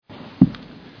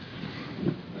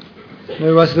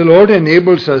Now, as the Lord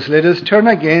enables us, let us turn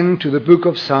again to the book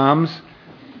of Psalms,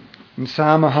 in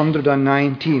Psalm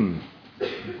 119.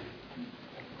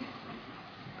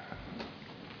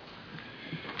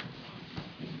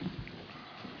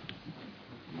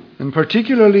 And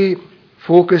particularly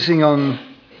focusing on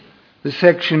the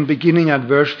section beginning at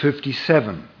verse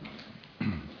 57.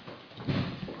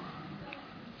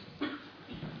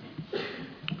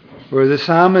 Where the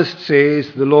psalmist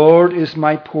says, "The Lord is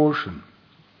my portion.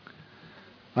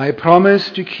 I promise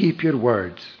to keep your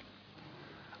words.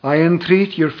 I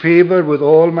entreat your favor with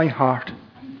all my heart.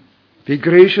 Be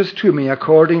gracious to me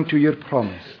according to your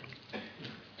promise.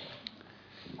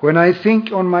 When I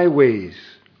think on my ways,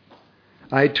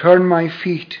 I turn my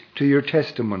feet to your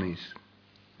testimonies.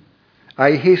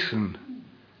 I hasten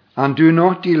and do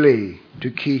not delay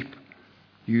to keep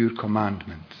your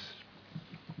commandments."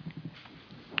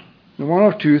 Now, one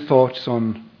or two thoughts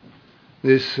on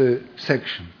this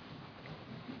section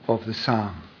of the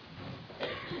psalm.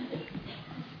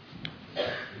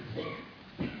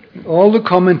 All the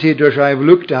commentators I've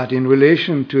looked at in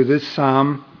relation to this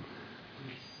psalm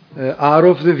are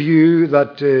of the view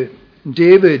that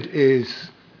David is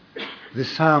the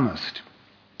psalmist.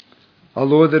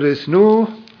 Although there is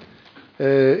no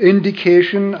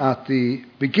indication at the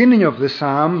beginning of the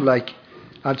psalm, like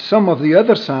at some of the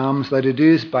other psalms, that it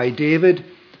is by David,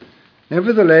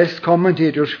 nevertheless,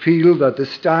 commentators feel that the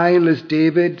style is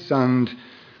David's and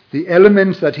the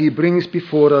elements that he brings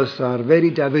before us are very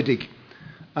Davidic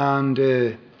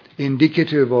and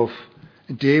indicative of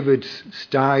David's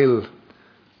style.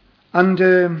 And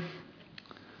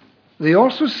they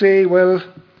also say, well,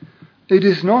 it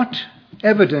is not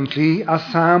evidently a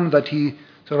psalm that he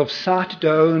sort of sat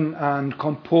down and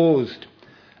composed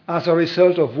as a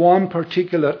result of one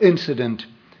particular incident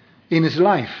in his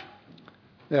life.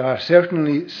 There are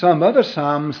certainly some other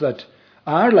psalms that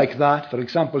are like that. For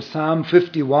example, Psalm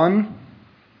 51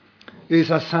 is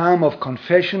a psalm of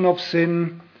confession of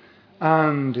sin,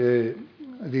 and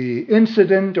the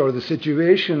incident or the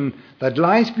situation that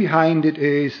lies behind it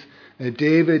is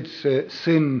David's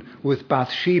sin with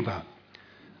Bathsheba.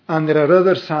 And there are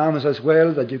other psalms as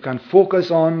well that you can focus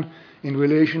on in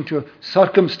relation to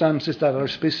circumstances that are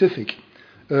specific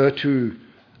to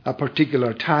a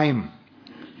particular time.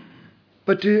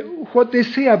 But what they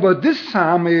say about this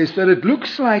psalm is that it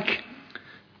looks like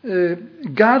a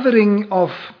gathering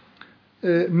of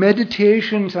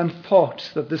meditations and thoughts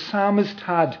that the psalmist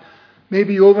had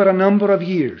maybe over a number of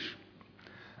years.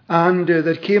 And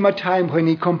there came a time when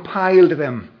he compiled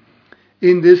them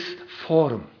in this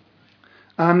forum.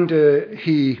 And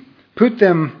he put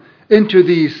them into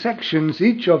these sections.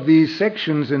 Each of these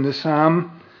sections in the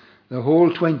psalm, the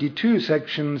whole 22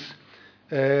 sections,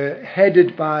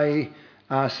 headed by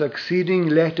a succeeding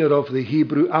letter of the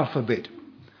Hebrew alphabet.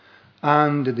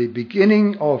 And the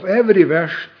beginning of every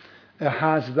verse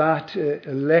has that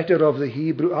letter of the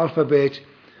Hebrew alphabet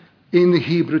in the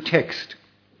Hebrew text.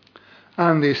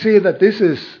 And they say that this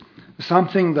is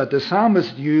something that the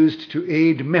psalmist used to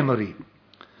aid memory.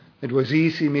 It was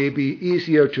maybe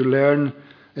easier to learn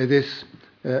this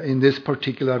in this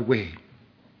particular way.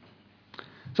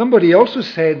 Somebody also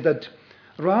said that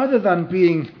rather than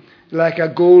being like a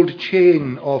gold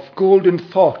chain of golden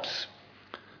thoughts,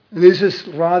 this is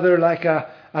rather like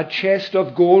a chest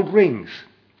of gold rings,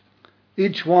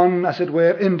 each one, as it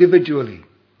were, individually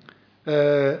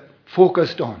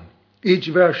focused on. Each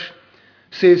verse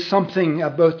says something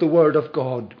about the Word of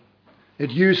God.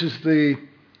 It uses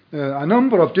a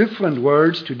number of different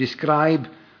words to describe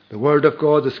the Word of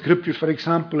God, the Scriptures. For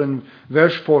example, in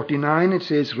verse 49 it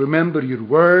says, "Remember your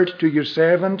word to your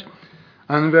servant."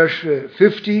 And verse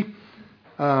 50,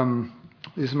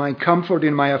 "Is my comfort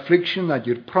in my affliction that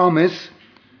your promise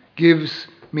gives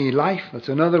me life." That's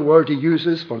another word he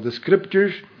uses for the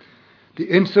Scriptures. "The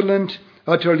insolent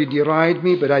utterly deride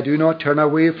me, but I do not turn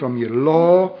away from your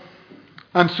law."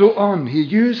 And so on. He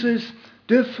uses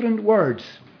different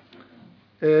words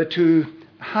to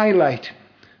highlight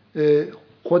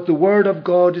what the Word of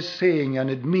God is saying and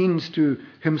it means to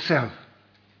himself.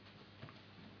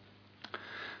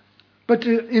 But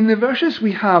in the verses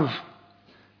we have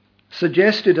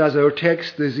suggested as our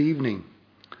text this evening,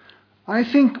 I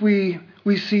think we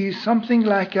see something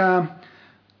like a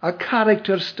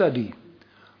character study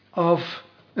of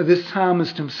the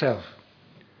psalmist himself.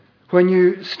 When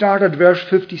you start at verse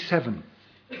 57,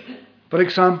 for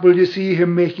example, you see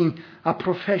him making a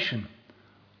profession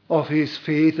of his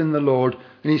faith in the Lord.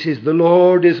 And he says, "The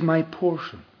Lord is my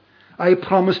portion. I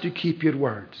promise to keep your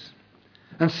words."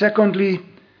 And secondly,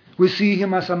 we see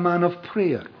him as a man of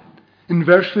prayer. In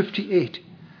verse 58,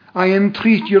 "I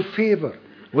entreat your favor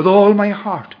with all my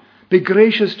heart. Be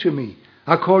gracious to me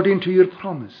according to your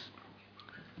promise.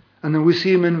 And then we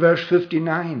see him in verse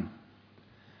 59.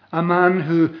 A man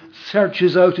who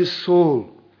searches out his soul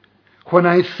when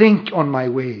I think on my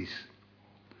ways.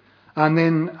 And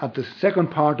then at the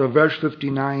second part of verse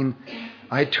 59,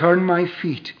 I turn my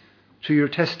feet to your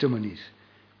testimonies.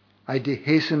 I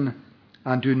hasten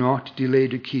and do not delay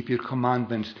to keep your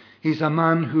commandments. He's a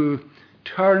man who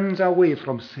turns away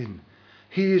from sin.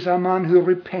 He is a man who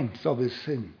repents of his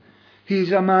sin. He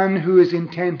is a man who is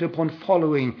intent upon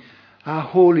following a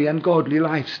holy and godly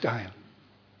lifestyle.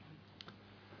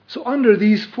 So under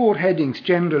these four headings,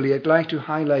 generally, I'd like to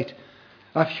highlight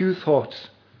a few thoughts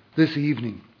this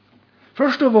evening.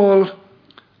 First of all,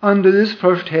 under this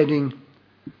first heading,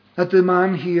 that the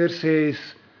man here says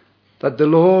that the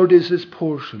Lord is his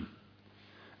portion.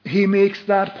 He makes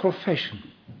that profession.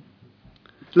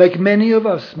 Like many of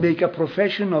us make a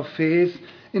profession of faith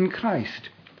in Christ.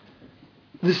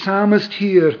 The psalmist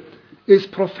here is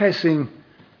professing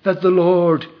that the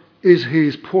Lord is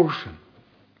his portion.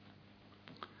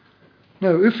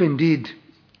 Now, if indeed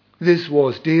this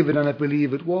was David, and I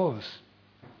believe it was,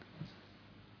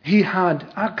 he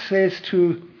had access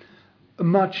to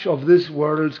much of this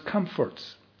world's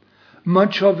comforts,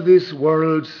 much of this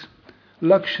world's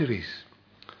luxuries,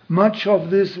 much of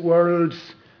this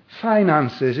world's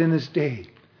finances in his day.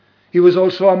 He was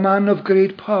also a man of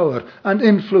great power and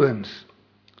influence.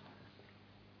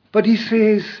 But he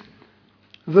says,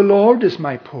 the Lord is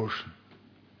my portion.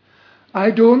 I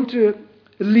don't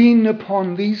lean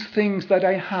upon these things that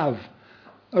I have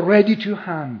ready to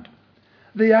hand.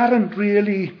 They aren't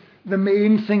really the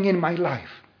main thing in my life.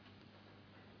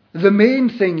 The main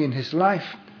thing in his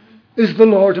life is the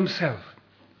Lord himself.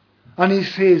 And he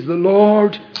says, the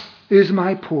Lord is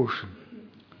my portion,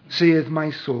 saith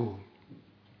my soul.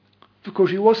 Of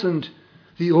course, he wasn't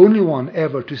the only one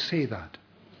ever to say that.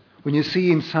 When you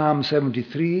see in Psalm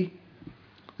 73,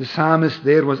 the psalmist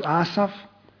there was Asaph,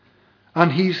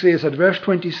 and he says at verse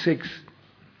 26,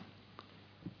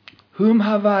 whom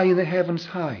have I in the heavens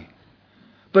high,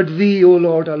 but thee, O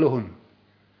Lord, alone?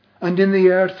 And in the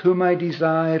earth whom I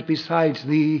desire, besides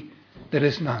thee, there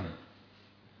is none.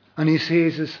 And he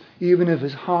says, even if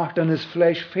his heart and his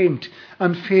flesh faint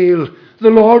and fail,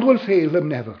 the Lord will fail him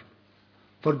never.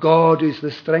 For God is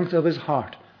the strength of his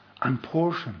heart and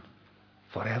portion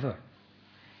forever.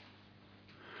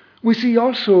 We see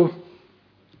also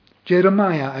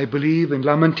Jeremiah, I believe, in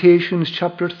Lamentations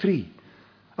chapter 3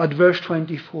 at verse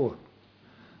 24.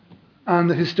 And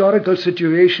the historical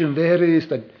situation there is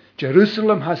that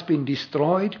Jerusalem has been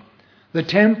destroyed. The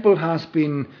temple has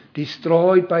been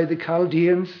destroyed by the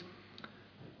Chaldeans.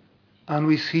 And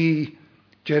we see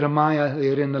Jeremiah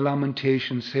there in the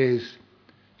Lamentation says,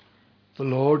 the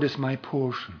Lord is my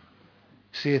portion,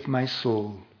 saith my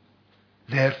soul.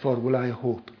 Therefore will I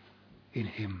hope in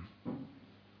him.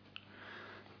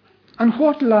 And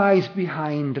what lies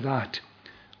behind that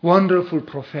wonderful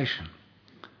profession,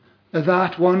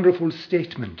 that wonderful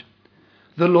statement,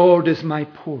 the Lord is my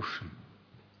portion?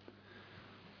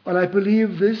 Well, I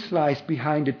believe this lies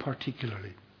behind it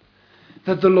particularly,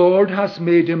 that the Lord has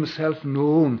made himself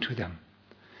known to them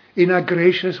in a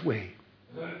gracious way.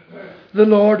 The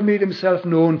Lord made himself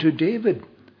known to David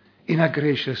in a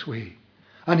gracious way.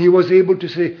 And he was able to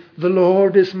say, the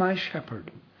Lord is my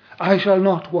shepherd. I shall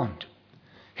not want.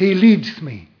 He leads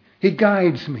me. He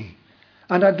guides me.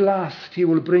 And at last he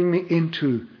will bring me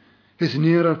into his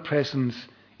nearer presence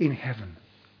in heaven.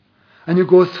 And you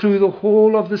go through the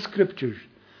whole of the scriptures,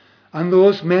 and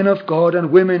those men of God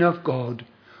and women of God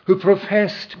who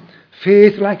professed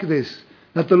faith like this,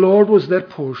 that the Lord was their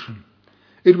portion.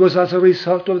 It was as a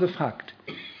result of the fact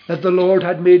that the Lord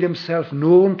had made himself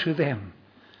known to them,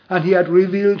 and he had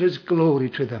revealed his glory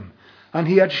to them, and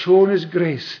he had shown his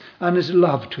grace and his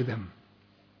love to them.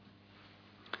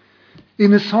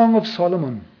 In the Song of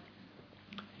Solomon,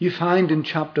 you find in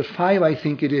chapter 5, I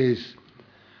think it is,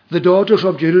 the daughters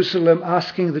of Jerusalem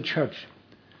asking the church,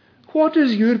 what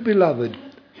is your beloved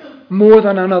more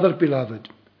than another beloved,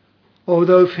 O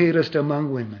thou fairest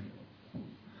among women?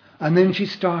 And then she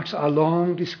starts a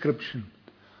long description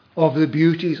of the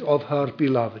beauties of her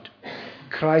beloved,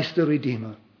 Christ the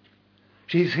Redeemer.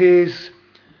 She says,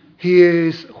 he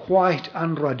is white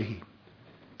and ruddy,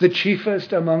 the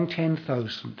chiefest among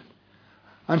 10,000.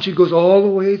 And she goes all the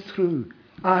way through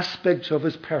aspects of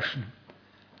his person.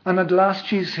 And at last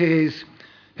she says,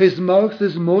 his mouth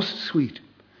is most sweet,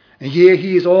 and yea,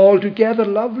 he is altogether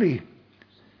lovely.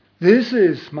 This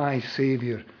is my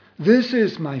Saviour. This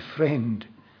is my friend.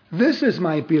 This is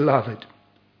my beloved,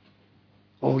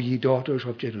 O ye daughters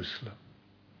of Jerusalem.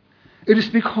 It is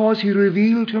because he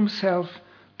revealed himself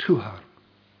to her.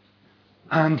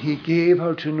 And he gave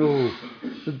her to know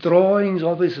the drawings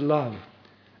of his love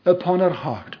upon her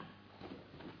heart.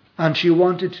 And she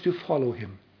wanted to follow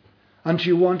him. And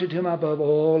she wanted him above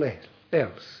all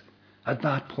else at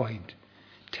that point.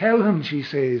 Tell him, she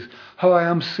says, how I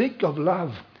am sick of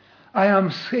love. I am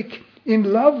sick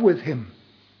in love with him.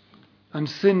 And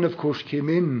sin, of course, came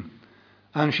in.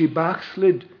 And she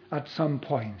backslid at some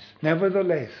points.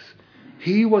 Nevertheless,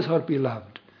 he was her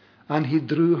beloved. And he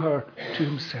drew her to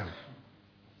himself.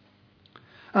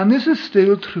 And this is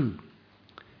still true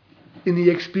in the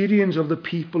experience of the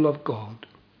people of God.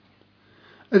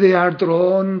 They are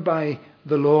drawn by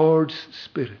the Lord's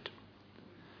Spirit.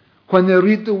 When they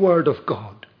read the Word of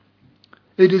God,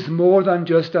 it is more than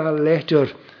just a letter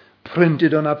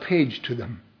printed on a page to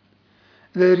them.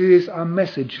 There is a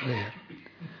message there.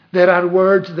 There are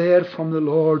words there from the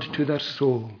Lord to their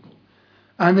soul.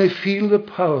 And they feel the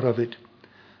power of it.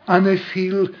 And they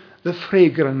feel the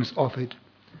fragrance of it.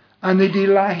 And they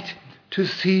delight to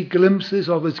see glimpses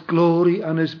of His glory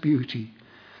and His beauty.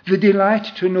 They delight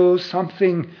to know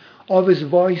something of His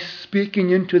voice speaking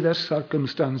into their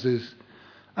circumstances.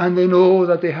 And they know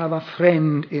that they have a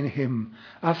friend in Him,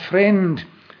 a friend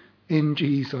in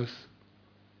Jesus.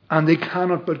 And they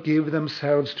cannot but give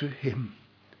themselves to Him.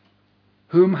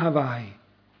 Whom have I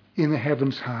in the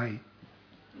heavens high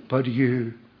but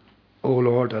you, O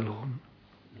Lord, alone?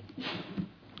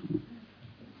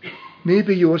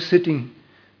 Maybe you are sitting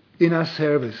in a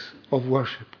service of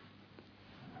worship,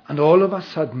 and all of a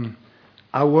sudden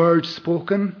a word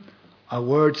spoken, a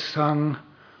word sung,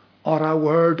 or a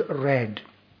word read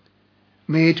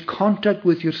made contact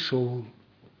with your soul,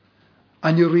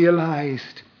 and you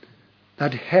realized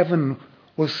that heaven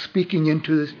was speaking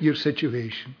into your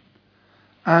situation.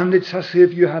 And it's as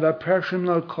if you had a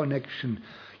personal connection.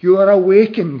 You are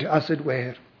awakened, as it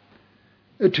were,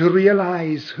 to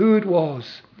realize who it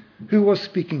was who was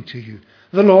speaking to you.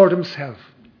 The Lord Himself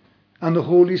and the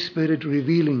Holy Spirit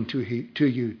revealing to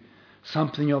you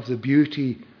something of the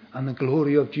beauty and the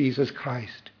glory of Jesus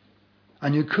Christ.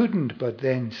 And you couldn't but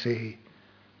then say,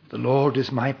 the Lord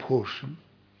is my portion.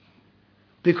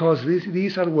 Because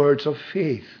these are words of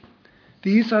faith.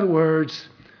 These are words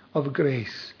of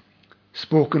grace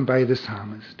spoken by the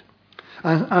psalmist.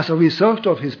 And as a result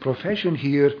of his profession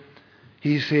here,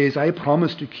 he says, I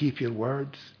promise to keep your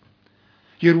words.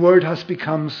 Your word has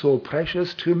become so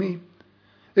precious to me.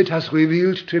 It has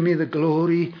revealed to me the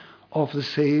glory of the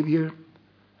Saviour.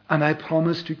 And I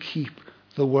promise to keep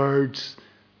the words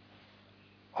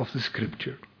of the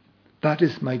Scripture. That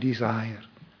is my desire,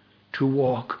 to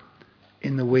walk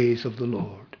in the ways of the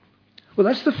Lord. Well,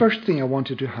 that's the first thing I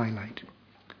wanted to highlight.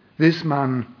 This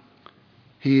man,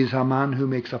 he is a man who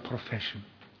makes a profession.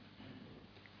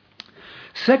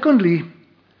 Secondly,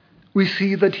 we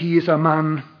see that he is a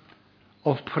man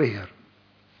of prayer.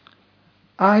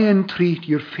 I entreat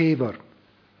your favour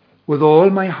with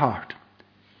all my heart.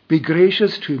 Be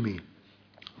gracious to me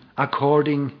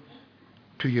according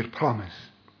to your promise.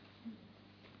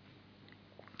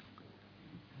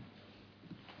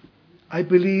 I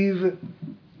believe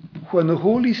when the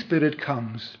Holy Spirit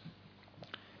comes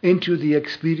into the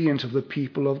experience of the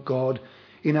people of God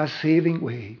in a saving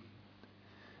way,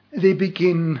 they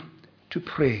begin to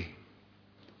pray.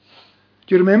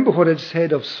 Do you remember what it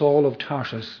said of Saul of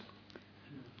Tarsus?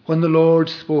 When the Lord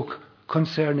spoke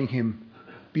concerning him,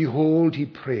 behold, he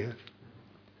prayeth.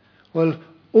 Well,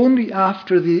 only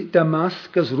after the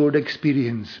Damascus Road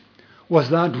experience was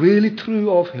that really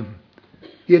true of him.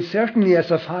 He had certainly,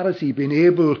 as a Pharisee, been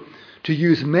able to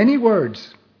use many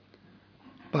words,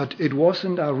 but it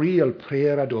wasn't a real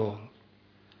prayer at all.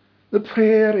 The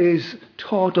prayer is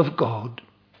taught of God.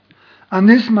 And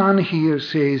this man here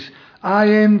says, I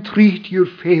entreat your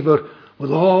favour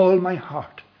with all my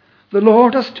heart. The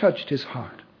Lord has touched his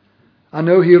heart. And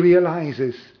now he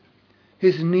realizes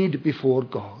his need before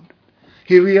God.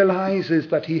 He realizes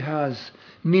that he has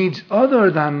needs other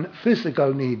than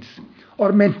physical needs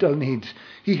or mental needs.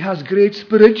 He has great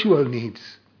spiritual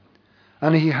needs.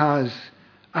 And he has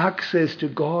access to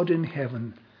God in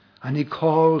heaven. And he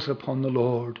calls upon the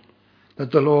Lord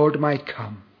that the Lord might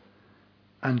come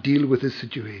and deal with his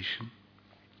situation.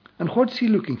 And what's he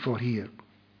looking for here?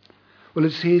 Well,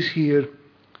 it says here,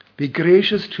 be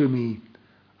gracious to me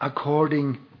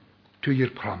according to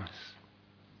your promise.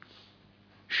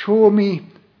 Show me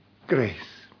grace.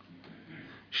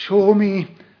 Show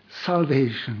me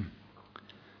salvation.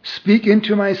 Speak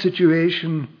into my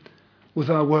situation with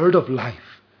a word of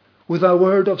life, with a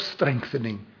word of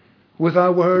strengthening, with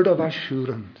a word of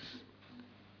assurance.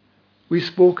 We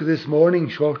spoke this morning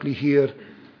shortly here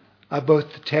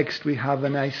about the text we have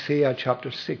in Isaiah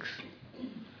chapter 6.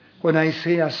 when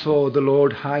Isaiah saw the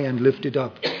Lord high and lifted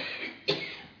up,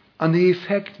 and the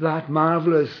effect that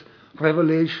marvelous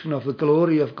revelation of the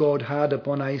glory of God had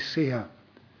upon Isaiah,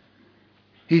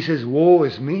 he says, "Woe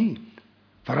is me,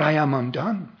 for I am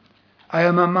undone. I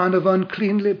am a man of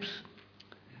unclean lips,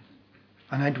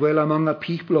 and I dwell among a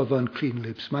people of unclean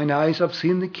lips. Mine eyes have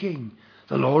seen the King,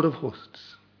 the Lord of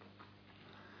hosts."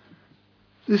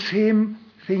 The same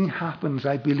thing happens,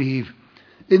 I believe,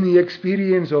 in the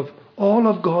experience of all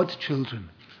of God's children.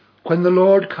 When the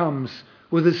Lord comes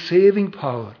with His saving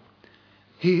power,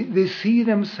 they see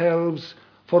themselves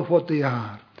for what they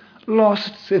are: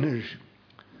 lost sinners,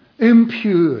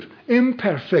 impure,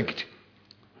 imperfect,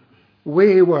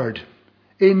 wayward,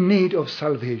 in need of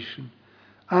salvation.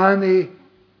 And they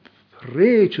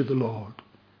pray to the Lord.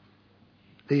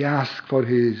 They ask for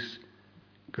His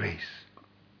grace.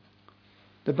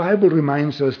 The Bible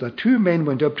reminds us that two men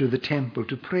went up to the temple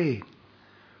to pray.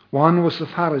 One was the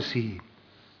Pharisee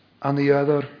and the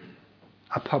other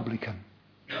a publican.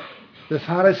 The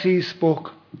Pharisee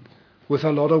spoke with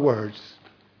a lot of words,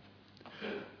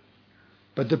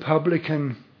 but the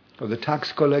publican, or the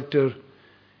tax collector,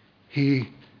 he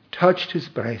touched his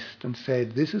breast and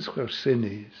said, "This is where sin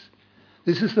is.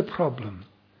 This is the problem."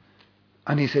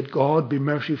 And he said, "God, be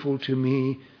merciful to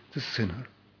me, the sinner."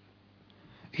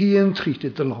 He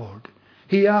entreated the Lord.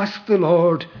 He asked the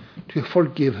Lord to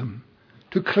forgive him,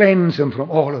 to cleanse him from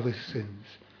all of his sins.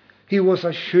 He was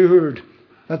assured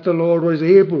that the Lord was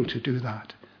able to do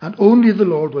that, and only the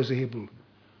Lord was able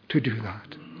to do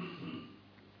that.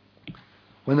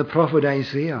 When the prophet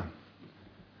Isaiah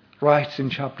writes in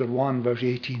chapter 1, verse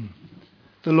 18,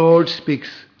 the Lord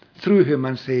speaks through him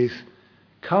and says,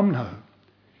 "Come now,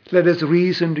 let us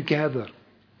reason together,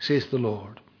 says the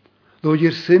Lord. Though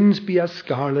your sins be as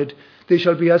scarlet, they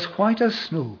shall be as white as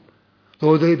snow.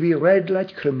 Though they be red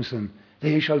like crimson,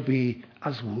 they shall be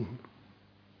as wool."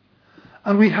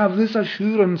 And we have this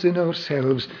assurance in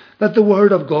ourselves that the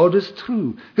word of God is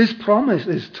true. His promise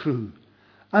is true.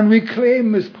 And we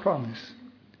claim His promise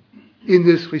in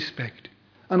this respect.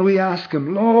 And we ask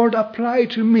Him, "Lord, apply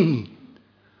to me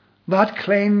that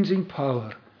cleansing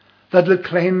power that will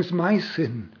cleanse my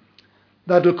sin,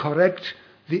 that will correct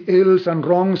the ills and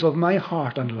wrongs of my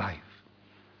heart and life."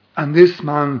 And this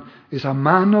man is a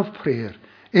man of prayer,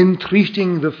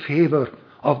 entreating the favor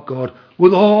of God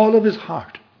with all of his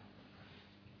heart.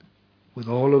 With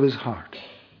all of his heart.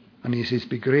 And he says,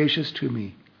 "Be gracious to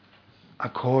me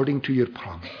according to your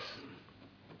promise."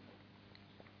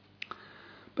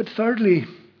 But thirdly,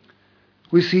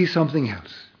 we see something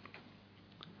else.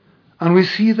 And we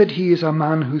see that he is a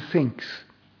man who thinks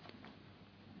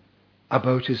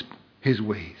about his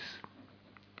ways.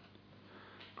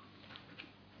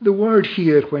 The word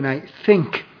here, when I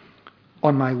think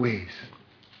on my ways,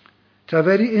 it's a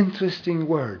very interesting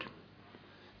word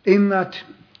in that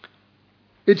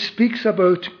it speaks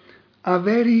about a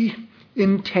very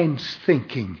intense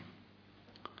thinking.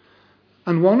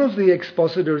 And one of the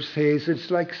expositors says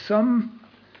it's like some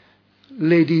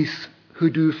ladies who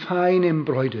do fine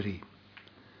embroidery,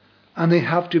 and they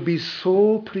have to be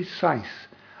so precise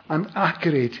and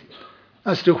accurate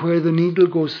as to where the needle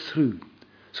goes through,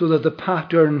 so that the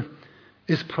pattern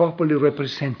is properly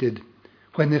represented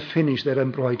when they finish their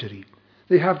embroidery.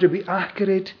 They have to be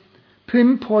accurate,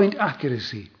 pinpoint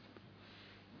accuracy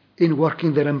in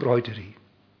working their embroidery.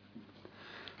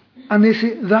 And they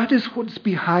say that is what's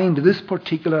behind this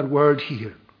particular word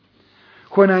here.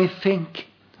 When I think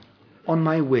on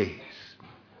my ways,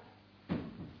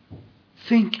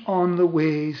 think on the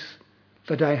ways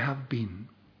that I have been,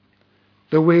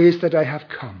 the ways that I have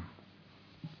come.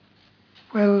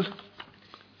 Well,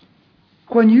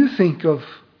 when you think of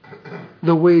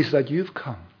the ways that you've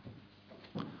come,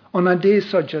 on a day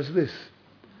such as this,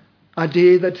 a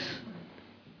day that's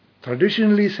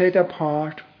traditionally set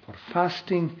apart for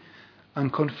fasting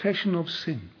and confession of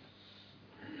sin,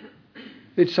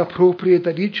 it's appropriate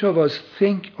that each of us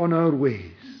think on our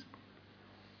ways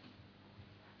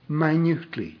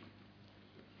minutely.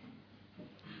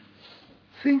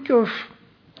 Think of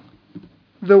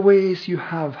the ways you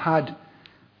have had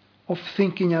of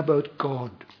thinking about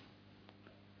God,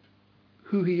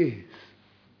 who He is,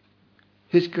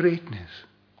 His greatness,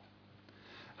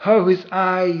 how His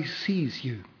eye sees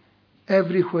you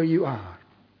everywhere you are.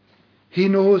 He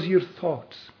knows your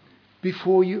thoughts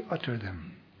before you utter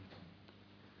them.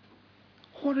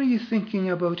 What are you thinking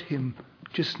about Him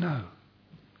just now?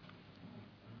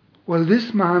 Well,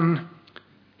 this man,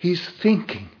 he's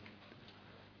thinking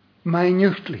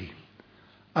minutely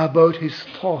about his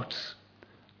thoughts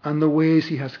and the ways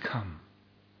he has come.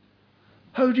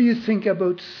 How do you think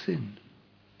about sin?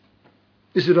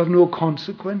 Is it of no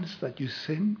consequence that you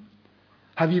sin?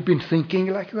 Have you been thinking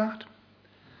like that?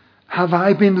 Have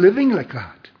I been living like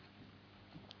that?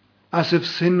 As if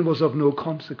sin was of no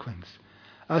consequence.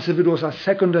 As if it was a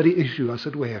secondary issue, as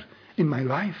it were, in my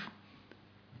life.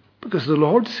 Because the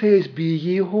Lord says, be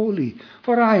ye holy,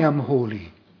 for I am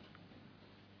holy.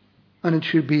 And it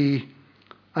should be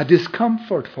a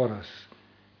discomfort for us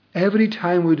every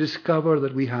time we discover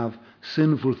that we have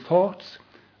sinful thoughts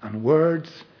and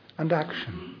words and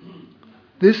action.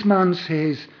 This man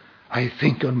says, I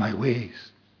think on my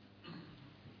ways.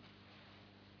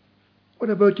 What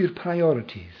about your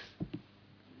priorities?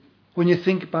 When you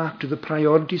think back to the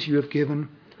priorities you have given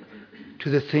to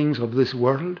the things of this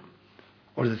world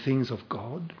or the things of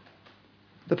God,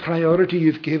 the priority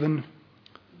you've given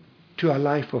to a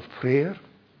life of prayer,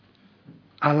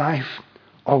 a life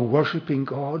of worshipping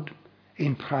God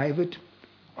in private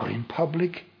or in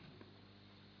public.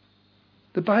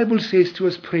 The Bible says to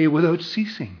us, pray without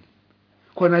ceasing.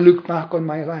 When I look back on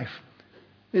my life,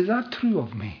 is that true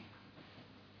of me?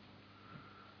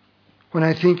 When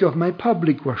I think of my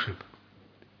public worship,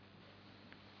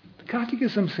 the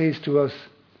Catechism says to us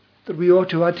that we ought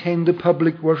to attend the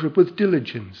public worship with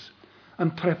diligence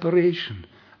and preparation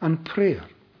and prayer.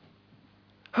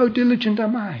 How diligent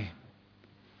am I?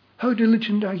 How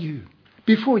diligent are you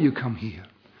before you come here,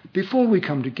 before we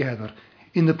come together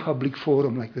in the public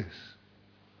forum like this?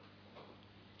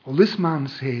 Well, this man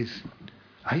says,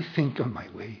 I think on my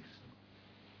ways.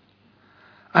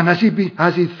 And as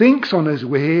he thinks on his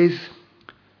ways,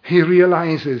 he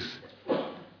realizes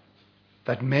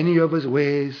that many of his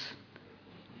ways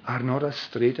are not as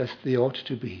straight as they ought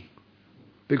to be.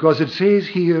 Because it says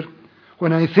here,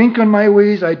 when I think on my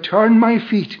ways, I turn my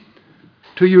feet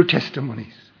to your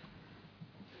testimonies.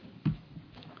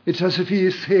 It's as if he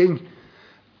is saying,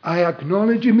 I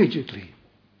acknowledge immediately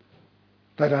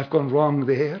that I've gone wrong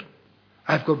there,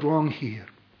 I've gone wrong here,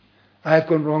 I've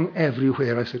gone wrong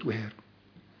everywhere, as it were.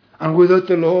 And without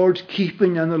the Lord's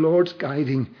keeping and the Lord's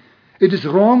guiding, it is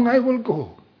wrong I will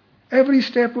go, every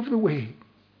step of the way.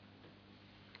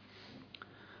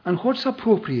 And what's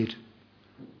appropriate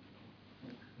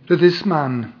to this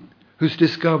man who's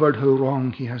discovered how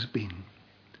wrong he has been?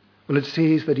 Well, it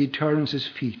says that he turns his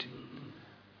feet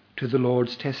to the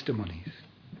Lord's testimonies.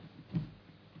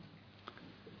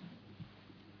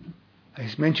 I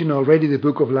mentioned already the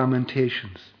book of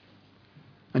Lamentations.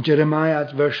 And Jeremiah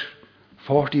at verse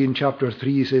 40 in chapter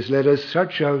 3 says, let us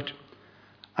search out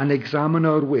and examine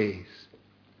our ways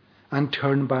and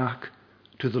turn back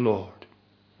to the Lord.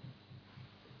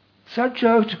 Search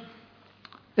out,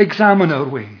 examine our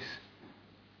ways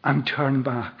and turn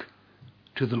back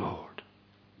to the Lord.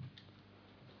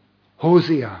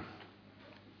 Hosea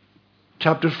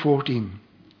chapter 14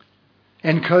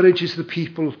 encourages the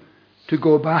people to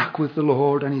go back with the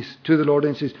Lord and to the Lord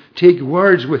and says, take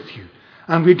words with you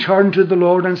and return to the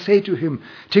Lord and say to him,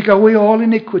 take away all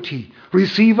iniquity,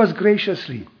 receive us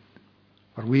graciously,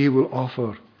 for we will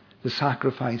offer the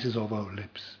sacrifices of our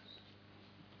lips.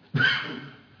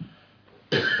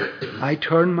 I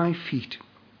turn my feet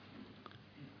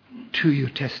to your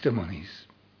testimonies,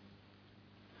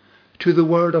 to the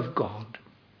Word of God.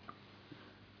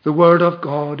 The Word of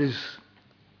God is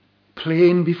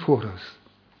plain before us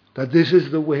that this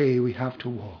is the way we have to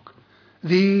walk.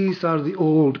 These are the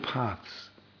old paths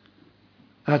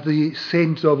that the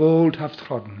saints of old have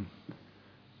trodden.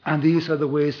 And these are the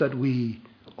ways that we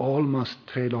all must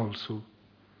tread also.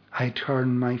 I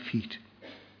turn my feet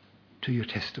to your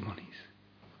testimonies.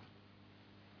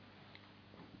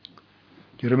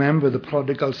 Do you remember the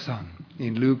prodigal son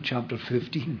in Luke chapter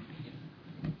 15?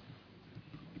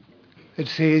 It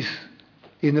says,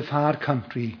 in the far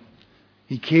country,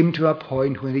 he came to a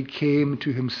point when he came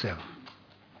to himself.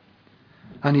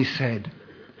 And he said,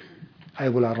 I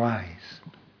will arise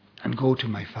and go to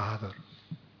my father.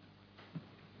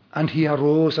 And he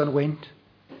arose and went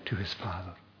to his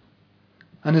father.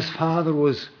 And his father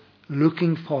was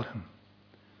looking for him.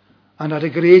 And at a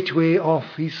great way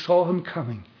off he saw him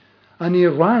coming. And he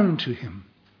ran to him.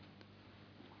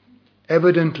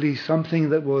 Evidently something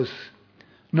that was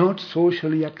not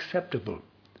socially acceptable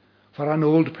for an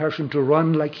old person to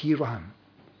run like he ran.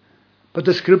 But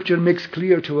the scripture makes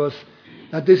clear to us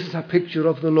that this is a picture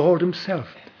of the Lord himself,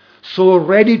 so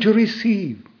ready to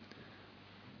receive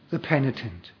the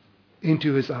penitent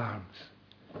into his arms.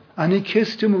 And he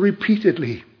kissed him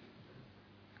repeatedly.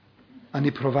 And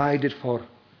he provided for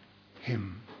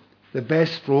him. The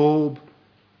best robe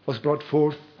was brought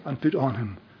forth and put on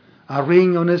him. A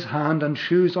ring on his hand and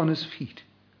shoes on his feet.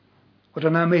 What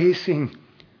an amazing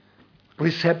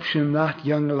reception that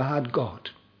young lad got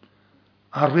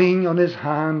a ring on his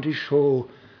hand to show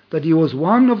that he was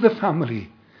one of the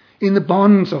family, in the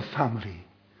bonds of family,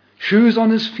 shoes on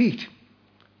his feet.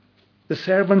 The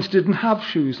servants didn't have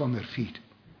shoes on their feet,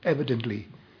 evidently,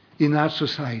 in that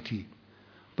society.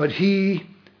 But he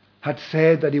had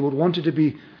said that he would wanted to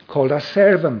be called a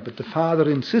servant, but the father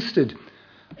insisted,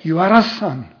 you are a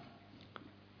son,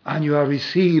 and you are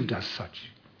received as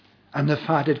such. And the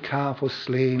fatted calf was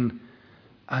slain,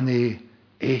 and they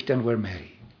ate and were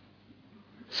merry.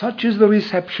 Such is the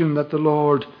reception that the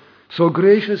Lord so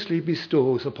graciously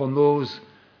bestows upon those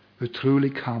who truly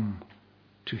come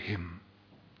to him.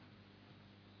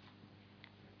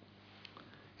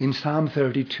 In Psalm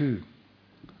 32,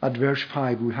 at verse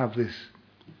 5, we have this.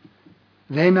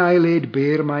 Then I laid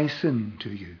bare my sin to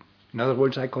you. In other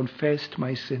words, I confessed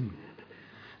my sin,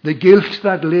 the guilt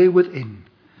that lay within.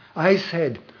 I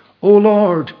said, O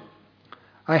Lord,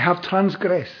 I have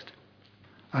transgressed,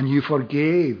 and you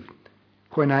forgave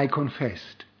when I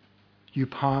confessed. You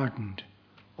pardoned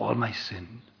all my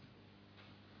sin.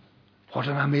 What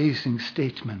an amazing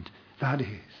statement that is.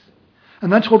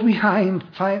 And that's what we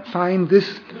find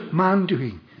this man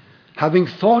doing. Having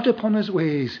thought upon his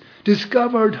ways,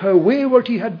 discovered how wayward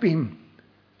he had been,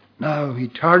 now he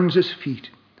turns his feet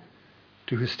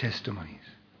to his testimonies.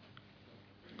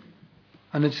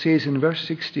 And it says in verse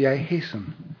 60, I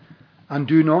hasten and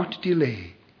do not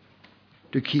delay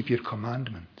to keep your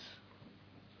commandments.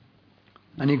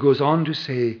 And he goes on to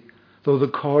say, though the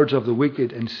cords of the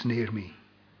wicked ensnare me,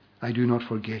 I do not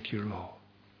forget your law.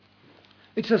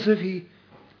 It's as if he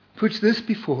puts this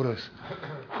before us.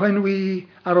 When we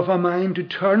are of a mind to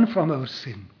turn from our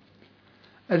sin,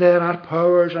 there are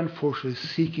powers and forces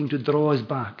seeking to draw us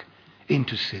back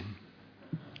into sin.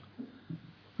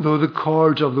 Though the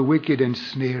cords of the wicked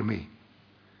ensnare me,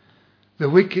 the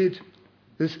wicked,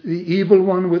 the evil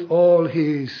one with all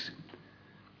his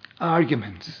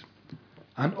arguments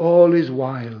and all his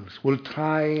wiles will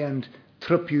try and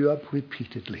trip you up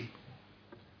repeatedly.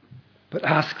 But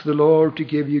ask the Lord to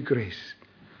give you grace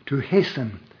to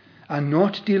hasten and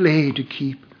not delay to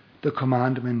keep the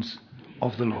commandments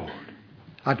of the Lord.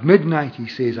 At midnight, he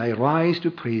says, I rise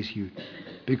to praise you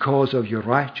because of your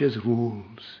righteous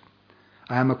rules.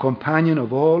 I am a companion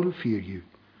of all who fear you,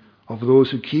 of those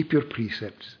who keep your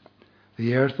precepts.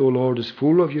 The earth, O Lord, is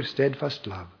full of your steadfast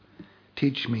love.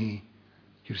 Teach me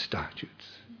your statutes.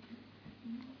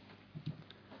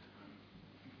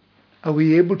 Are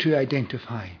we able to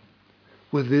identify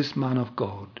with this man of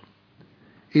God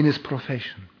in his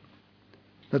profession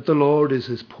that the Lord is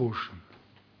his portion?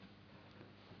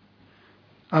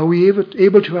 Are we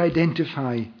able to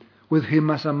identify with him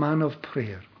as a man of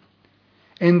prayer,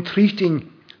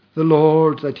 entreating the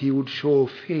Lord that he would show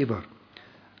favour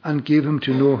and give him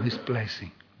to know his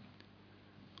blessing?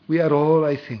 We are all,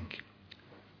 I think,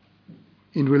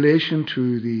 in relation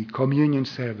to the communion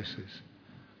services,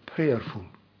 prayerful,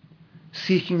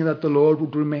 seeking that the Lord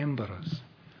would remember us,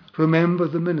 remember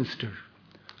the minister,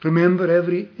 remember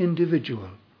every individual.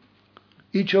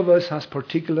 Each of us has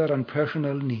particular and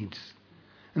personal needs,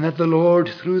 and that the Lord,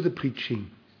 through the preaching,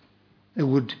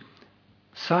 would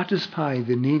satisfy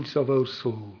the needs of our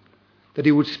soul, that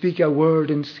he would speak a word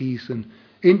in season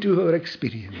into our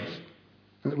experience,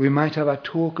 and that we might have a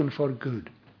token for good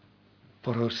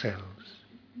for ourselves.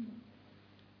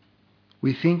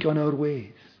 We think on our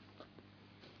ways.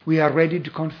 We are ready to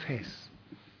confess,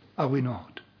 are we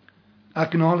not?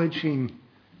 Acknowledging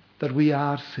that we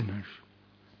are sinners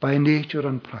by nature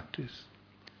and practice.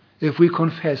 If we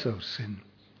confess our sin.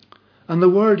 And the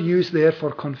word used there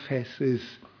for confess is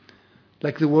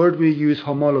like the word we use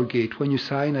homologate when you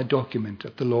sign a document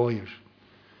at the lawyers.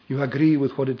 You agree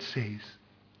with what it says.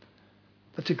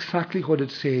 That's exactly what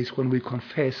it says when we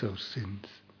confess our sins.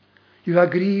 You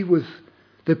agree with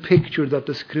the picture that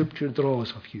the Scripture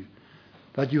draws of you,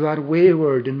 that you are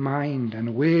wayward in mind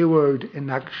and wayward in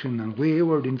action and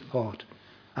wayward in thought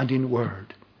and in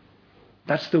word.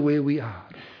 That's the way we are.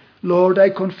 Lord, I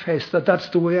confess that that's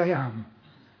the way I am.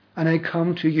 And I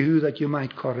come to you that you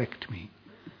might correct me.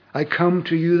 I come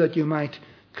to you that you might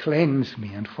cleanse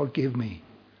me and forgive me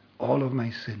all of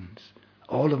my sins,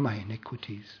 all of my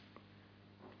iniquities.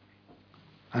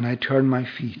 And I turn my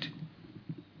feet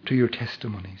to your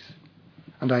testimonies,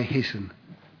 and I hasten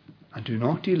and do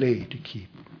not delay to keep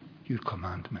your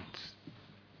commandments.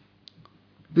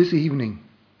 This evening,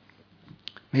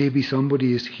 maybe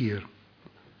somebody is here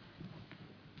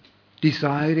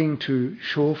desiring to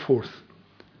show forth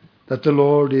that the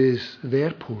Lord is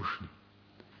their portion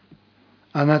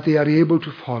and that they are able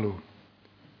to follow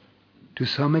to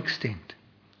some extent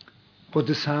what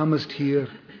the psalmist here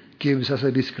gives as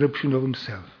a description of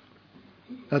himself,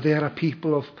 that they are a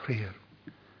people of prayer,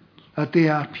 that they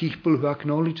are people who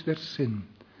acknowledge their sin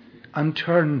and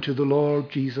turn to the Lord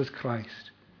Jesus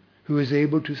Christ, who is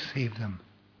able to save them.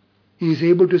 He is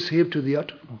able to save to the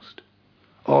uttermost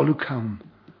all who come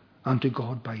unto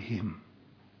God by him.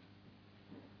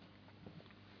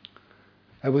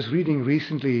 I was reading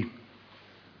recently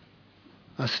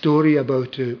a story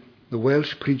about the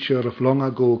Welsh preacher of long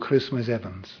ago, Christmas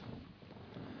Evans,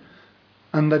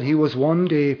 and that he was one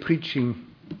day preaching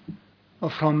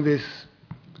from this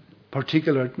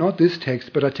particular, not this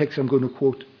text, but a text I'm going to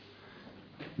quote,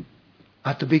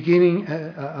 at the beginning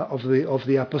of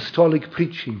the apostolic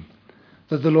preaching,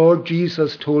 that the Lord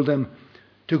Jesus told them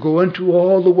to go into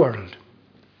all the world,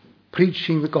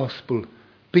 preaching the gospel,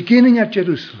 beginning at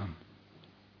Jerusalem.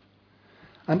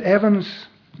 And Evans,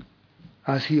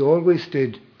 as he always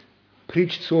did,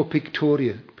 preached so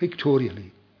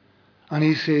pictorially. And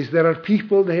he says, there are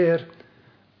people there,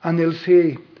 and they'll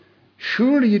say,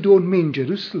 surely you don't mean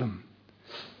Jerusalem.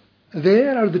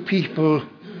 There are the people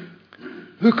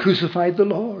who crucified the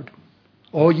Lord.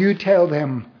 Or you tell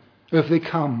them, if they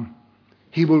come,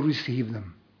 he will receive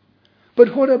them.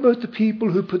 But what about the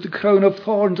people who put the crown of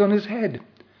thorns on his head?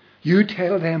 You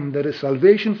tell them there is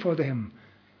salvation for them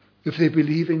if they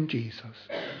believe in Jesus.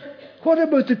 What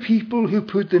about the people who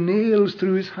put the nails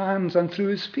through his hands and through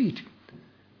his feet?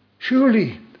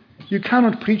 Surely you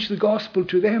cannot preach the gospel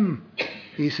to them.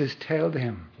 He says, tell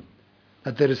them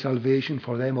that there is salvation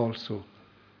for them also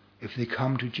if they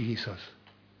come to Jesus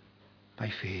by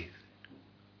faith.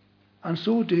 And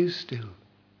so it is still.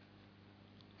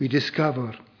 We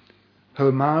discover how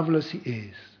marvelous he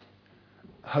is,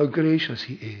 how gracious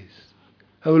he is,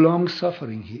 how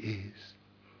long-suffering he is,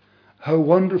 how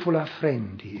wonderful a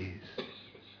friend he is.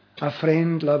 A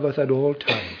friend loveth at all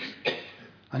times,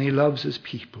 and he loves his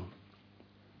people.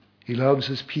 He loves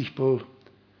his people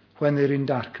when they're in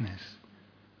darkness,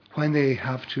 when they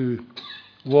have to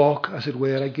walk, as it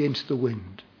were, against the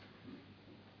wind,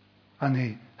 and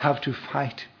they have to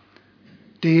fight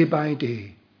day by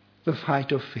day the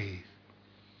fight of faith.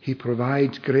 He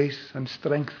provides grace and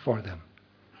strength for them,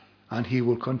 and he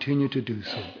will continue to do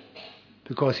so,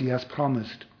 because he has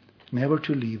promised never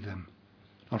to leave them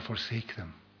or forsake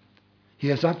them. He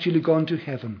has actually gone to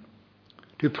heaven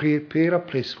to prepare a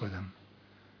place for them.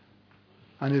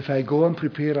 And if I go and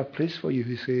prepare a place for you,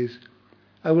 he says,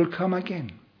 I will come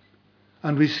again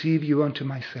and receive you unto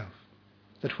myself,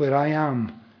 that where I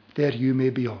am, there you may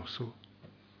be also.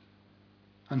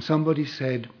 And somebody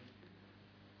said,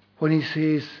 when he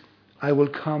says, I will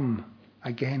come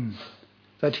again,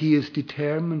 that he is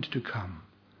determined to come.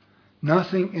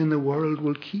 Nothing in the world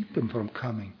will keep him from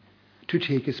coming to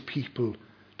take his people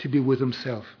to be with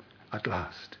himself at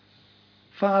last.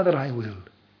 Father, I will,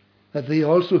 that they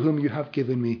also whom you have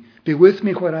given me be with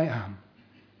me where I am,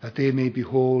 that they may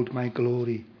behold my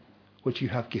glory which you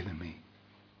have given me.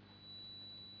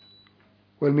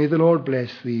 Well, may the Lord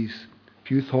bless these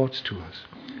few thoughts to us.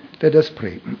 Let us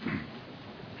pray.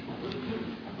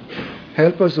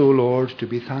 Help us, O Lord, to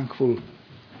be thankful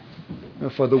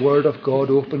for the word of God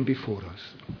open before us.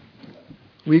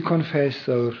 We confess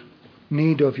our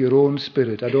need of your own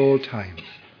Spirit at all times.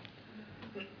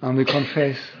 And we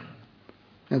confess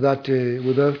that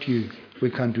without you we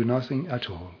can do nothing at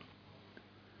all.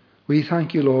 We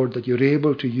thank you, Lord, that you're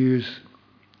able to use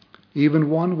even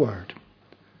one word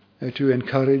to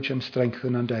encourage and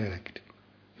strengthen and direct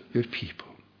your people.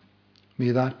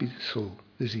 May that be so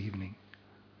this evening.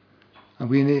 And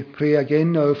we pray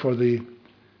again now for the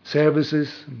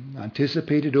services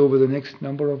anticipated over the next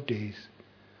number of days.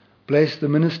 Bless the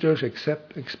ministers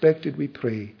expected, we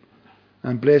pray,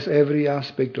 and bless every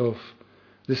aspect of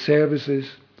the services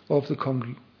of the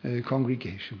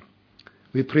congregation.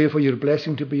 We pray for your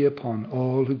blessing to be upon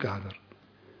all who gather,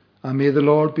 and may the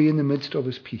Lord be in the midst of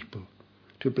his people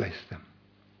to bless them.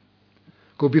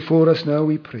 Go before us now,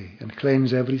 we pray, and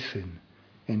cleanse every sin.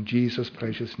 In Jesus'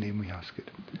 precious name we ask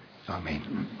it.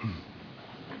 Amen.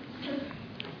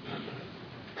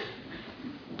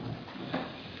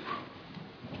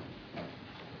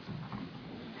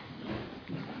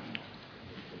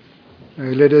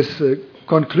 Let us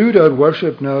conclude our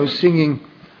worship now singing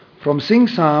from Sing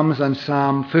Psalms and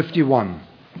Psalm 51.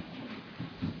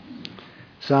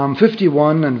 Psalm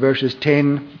 51 and verses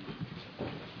 10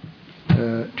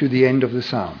 to the end of the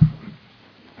psalm.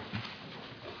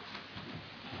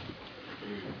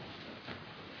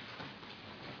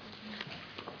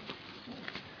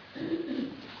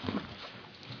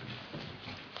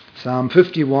 Psalm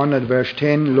 51 and verse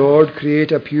 10, Lord,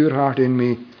 create a pure heart in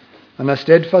me, and a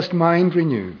steadfast mind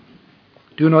renew.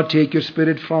 Do not take your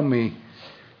spirit from me.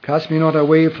 Cast me not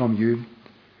away from you.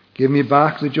 Give me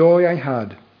back the joy I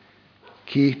had.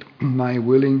 keep my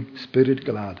willing spirit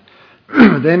glad.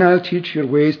 Then I'll teach your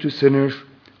ways to sinners.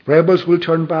 Rebels will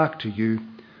turn back to you.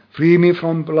 Free me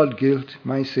from blood guilt,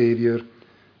 my Saviour,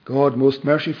 God most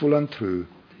merciful and true.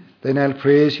 Then I'll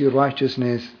praise your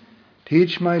righteousness.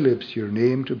 Teach my lips your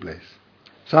name to bless.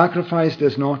 Sacrifice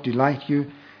does not delight you,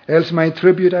 else my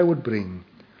tribute I would bring.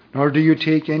 Nor do you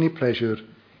take any pleasure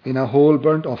in a whole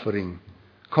burnt offering.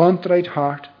 Contrite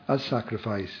heart as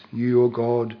sacrifice, you, O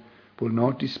God, will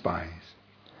not despise.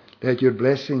 Let your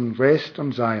blessing rest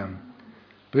on Zion.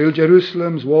 Build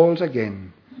Jerusalem's walls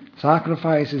again.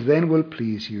 Sacrifices then will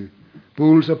please you.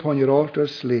 Bulls upon your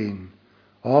altars slain.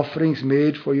 Offerings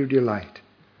made for your delight.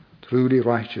 Truly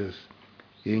righteous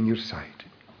in your sight.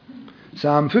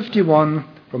 Psalm 51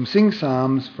 from Sing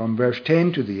Psalms from verse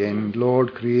 10 to the end.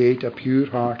 Lord, create a pure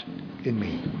heart in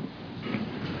me.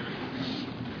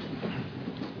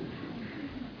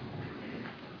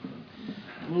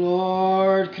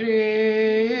 Lord,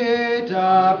 create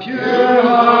a pure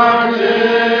heart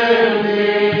in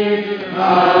me,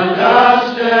 and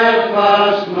a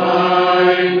steadfast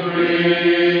mind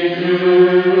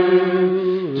renew.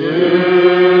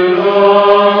 Do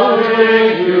not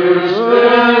take your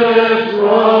Spirit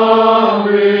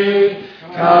from me,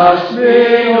 cast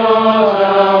me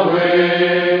not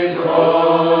away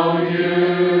from you.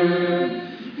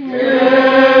 Give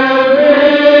me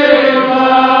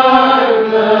back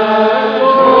the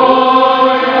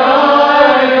joy I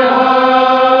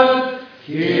had.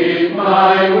 Keep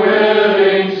my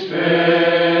willing spirit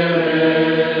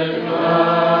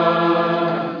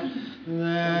glad.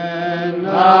 Then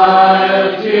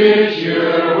I'll teach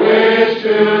your ways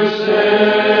to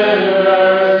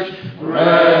sinners.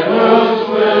 Rebels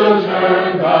will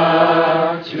turn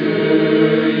back to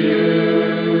you.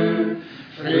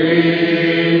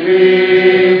 Free me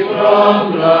from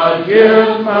blood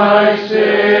guilt, my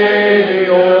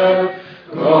Saviour,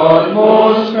 God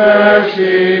most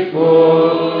merciful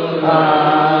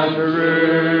and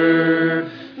true.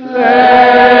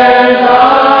 Then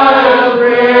I'll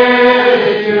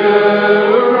praise you,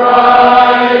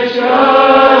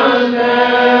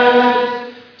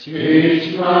 righteousness. Teach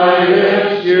my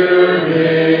lips your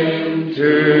name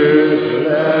to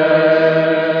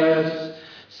bless.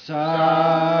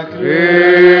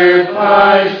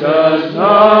 Sacrifice does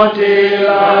not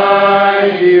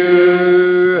delight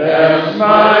you, else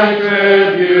my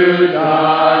tribute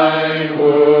I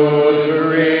would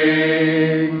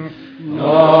bring.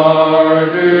 Nor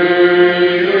do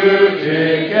you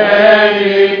take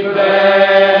any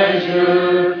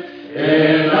pleasure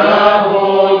in a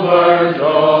whole burnt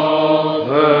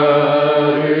offering.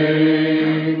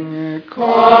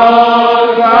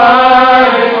 Call my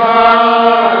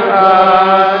heart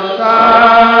as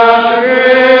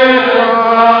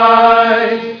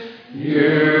sacrifice.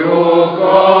 You, O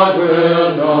God,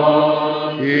 will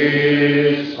not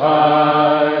despise.